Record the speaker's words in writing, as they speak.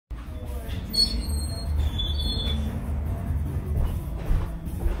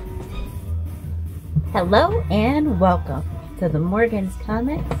Hello and welcome to the Morgan's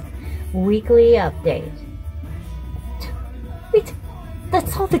Comics Weekly Update. Wait,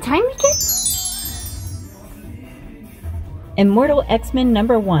 that's all the time we get? Immortal X-Men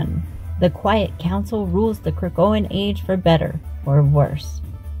 #1. The Quiet Council rules the Krakoan Age for better or worse.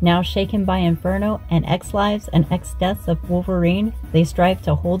 Now shaken by Inferno and X-Lives and X-Deaths of Wolverine, they strive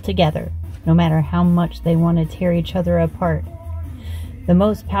to hold together, no matter how much they want to tear each other apart. The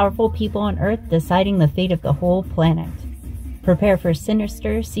most powerful people on Earth deciding the fate of the whole planet. Prepare for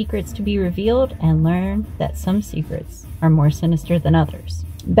sinister secrets to be revealed and learn that some secrets are more sinister than others.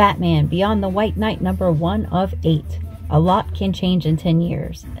 Batman Beyond the White Knight #1 of 8. A lot can change in 10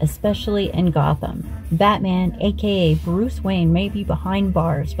 years, especially in Gotham. Batman, aka Bruce Wayne, may be behind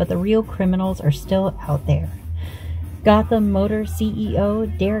bars, but the real criminals are still out there. Gotham Motor CEO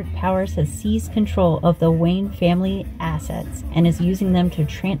Derek Powers has seized control of the Wayne family assets and is using them to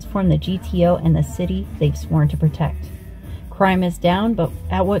transform the GTO and the city they've sworn to protect. Crime is down, but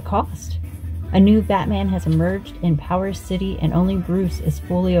at what cost? A new Batman has emerged in Powers City and only Bruce is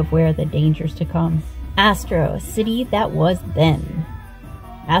fully aware of the dangers to come. Astro City That Was Then.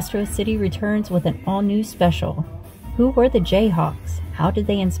 Astro City returns with an all-new special. Who were the Jayhawks? How did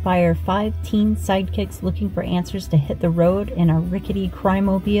they inspire 5 teen sidekicks looking for answers to hit the road in a rickety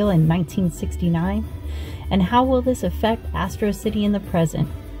crime-mobile in 1969? And how will this affect Astro City in the present?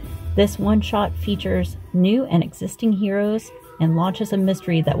 This one-shot features new and existing heroes and launches a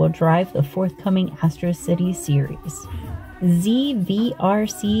mystery that will drive the forthcoming Astro City series.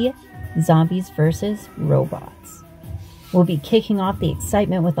 ZVRC Zombies vs. Robots. We'll be kicking off the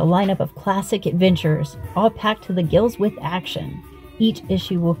excitement with a lineup of classic adventures, all packed to the gills with action. Each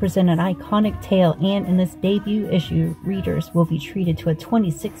issue will present an iconic tale, and in this debut issue, readers will be treated to a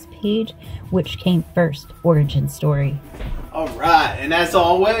 26-page Which Came First origin story. Alright, and as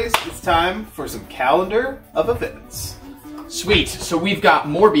always, it's time for some calendar of events. Sweet, so we've got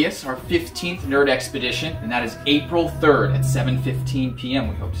Morbius, our 15th Nerd Expedition, and that is April 3rd at 7:15 p.m.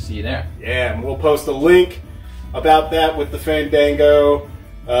 We hope to see you there. Yeah, and we'll post a link about that with the Fandango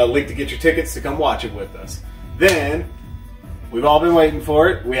link to get your tickets to come watch it with us. Then, we've all been waiting for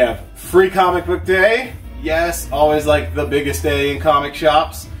it. We have Free Comic Book Day. Yes, always like the biggest day in comic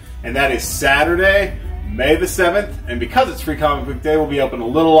shops. And that is Saturday, May the 7th. And because it's Free Comic Book Day, we'll be open a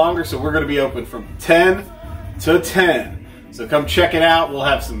little longer. So we're going to be open from 10 to 10. So come check it out. We'll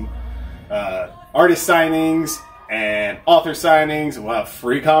have some artist signings and author signings. We'll have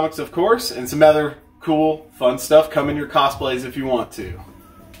free comics, of course, and some other cool, fun stuff. Come in your cosplays if you want to.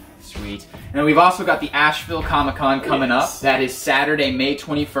 Sweet. And we've also got the Asheville Comic-Con coming up. That is Saturday, May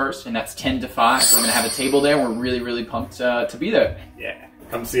 21st, and that's 10 to 5. We're going to have a table there. We're really, really pumped to be there. Yeah,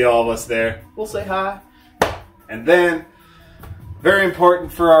 come see all of us there. We'll say hi. And then, very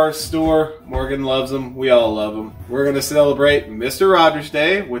important for our store, Morgan loves them, we all love them. We're going to celebrate Mr. Rogers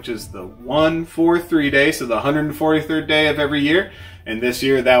Day, which is the 143 day, so the 143rd day of every year. And this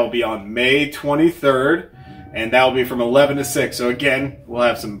year that will be on May 23rd, and that will be from 11 to 6. So again, we'll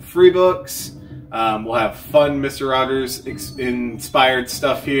have some free books, we'll have fun Mr. Rogers inspired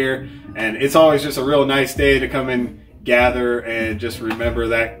stuff here, and it's always just a real nice day to come and gather and just remember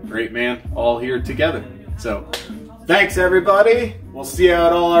that great man all here together. So, thanks everybody. We'll see you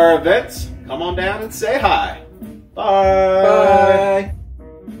at all our events. Come on down and say hi. Bye. Bye.